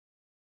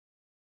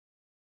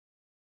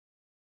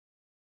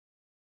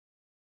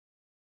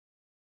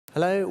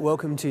Hello,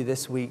 welcome to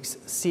this week's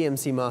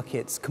CMC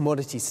Markets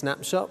Commodity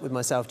Snapshot with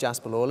myself,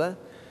 Jasper Lawler.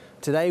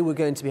 Today we're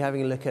going to be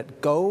having a look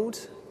at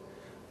gold.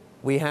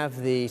 We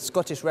have the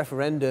Scottish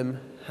referendum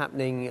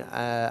happening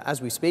as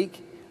we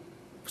speak.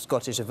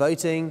 Scottish are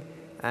voting,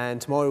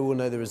 and tomorrow we'll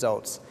know the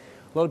results.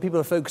 A lot of people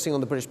are focusing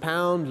on the British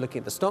pound,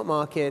 looking at the stock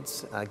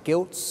markets,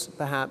 gilts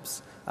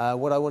perhaps.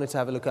 What I wanted to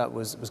have a look at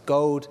was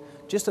gold.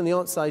 Just on the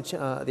outside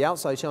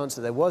chance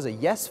that there was a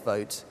yes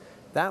vote,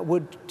 that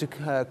would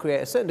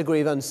create a certain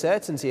degree of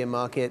uncertainty in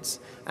markets,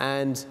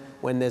 and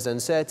when there's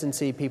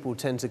uncertainty, people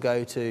tend to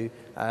go to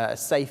a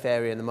safe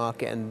area in the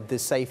market, and the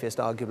safest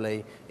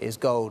arguably is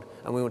gold,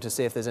 and we want to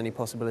see if there's any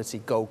possibility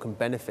gold can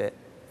benefit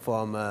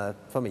from a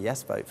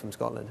yes vote from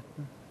Scotland.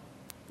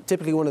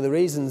 Typically one of the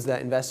reasons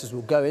that investors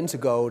will go into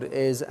gold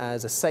is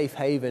as a safe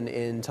haven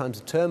in times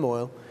of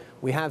turmoil.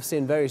 We have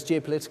seen various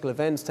geopolitical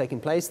events taking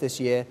place this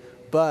year,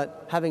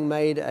 but having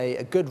made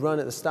a good run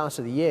at the start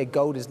of the year,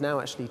 gold is now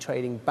actually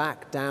trading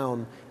back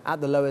down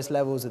at the lowest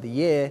levels of the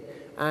year,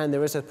 and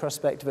there is a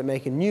prospect of it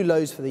making new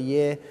lows for the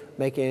year,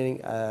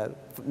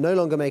 no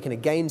longer making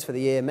gains for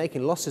the year,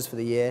 making losses for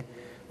the year,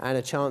 and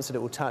a chance that it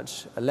will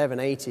touch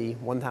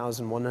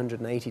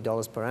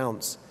 $1,180 per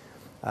ounce.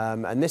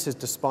 And this is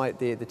despite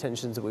the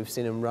tensions that we've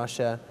seen in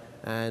Russia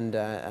and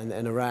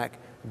Iraq.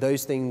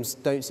 Those things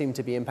don't seem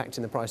to be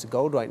impacting the price of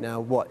gold right now.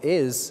 What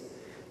is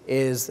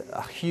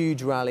a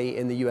huge rally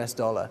in the US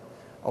dollar.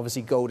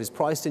 Obviously gold is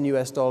priced in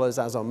US dollars,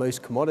 as are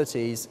most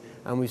commodities,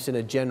 and we've seen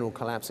a general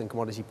collapse in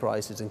commodity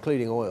prices,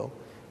 including oil.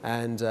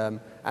 And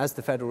as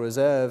the Federal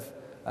Reserve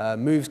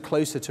moves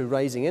closer to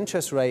raising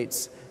interest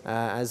rates,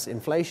 as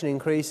inflation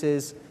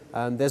increases,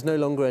 there's no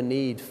longer a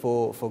need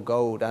for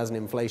gold as an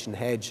inflation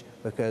hedge,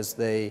 because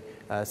the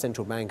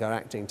central bank are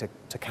acting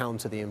to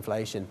counter the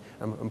inflation,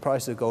 and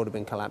prices of gold have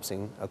been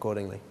collapsing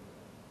accordingly.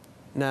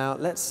 Now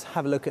let's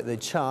have a look at the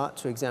chart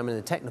to examine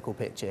the technical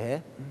picture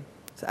here.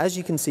 So as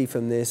you can see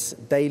from this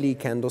daily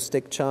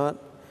candlestick chart,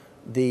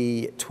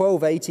 the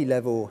 1280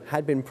 level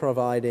had been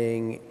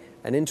providing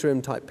an interim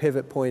type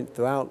pivot point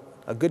throughout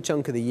a good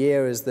chunk of the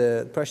year as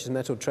the precious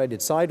metal traded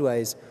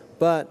sideways,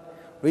 but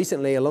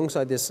recently,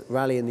 alongside this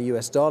rally in the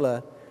US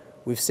dollar,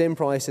 we've seen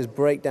prices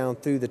break down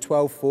through the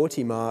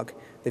 1240 mark.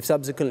 They've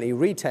subsequently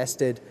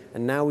retested,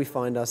 and now we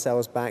find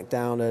ourselves back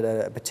down at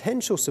a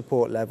potential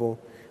support level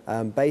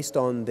based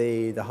on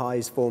the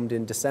highs formed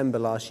in December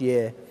last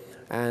year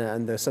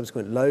and the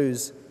subsequent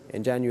lows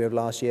in January of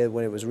last year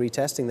when it was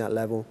retesting that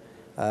level.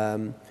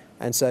 And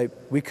so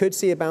we could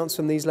see a bounce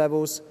from these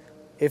levels.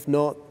 If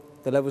not,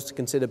 the levels to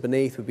consider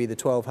beneath would be the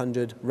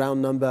 1200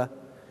 round number,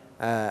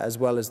 as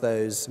well as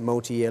those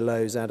multi-year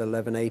lows at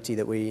 1180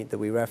 that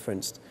we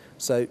referenced.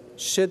 So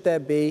should there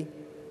be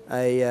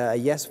a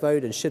yes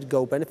vote, and should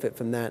gold benefit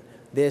from that,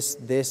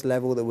 this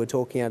level that we're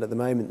talking at the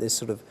moment, this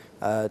sort of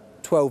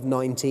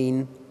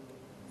 1219,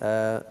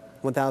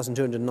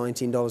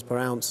 $1,219 per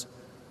ounce,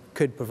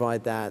 could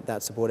provide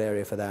that support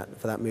area for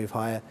that move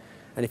higher.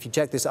 And if you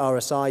check this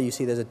RSI, you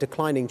see there's a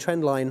declining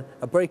trend line.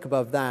 A break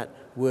above that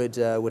would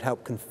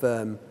help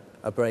confirm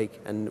a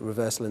break and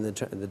reversal in the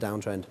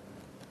downtrend.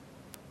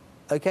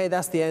 Okay,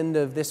 that's the end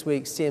of this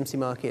week's CMC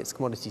Markets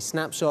Commodity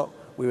Snapshot.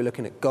 We were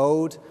looking at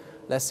gold.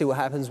 Let's see what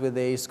happens with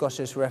the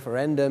Scottish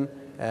referendum.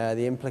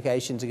 The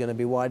implications are going to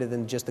be wider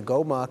than just the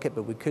gold market,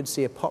 but we could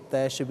see a pop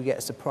there should we get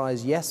a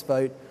surprise yes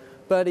vote.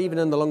 But even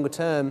in the longer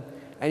term,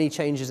 any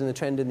changes in the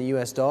trend in the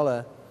US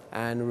dollar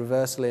and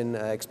reversal in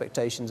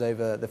expectations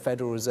over the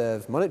Federal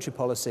Reserve monetary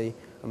policy,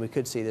 and we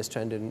could see this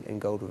trend in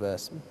gold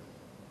reverse.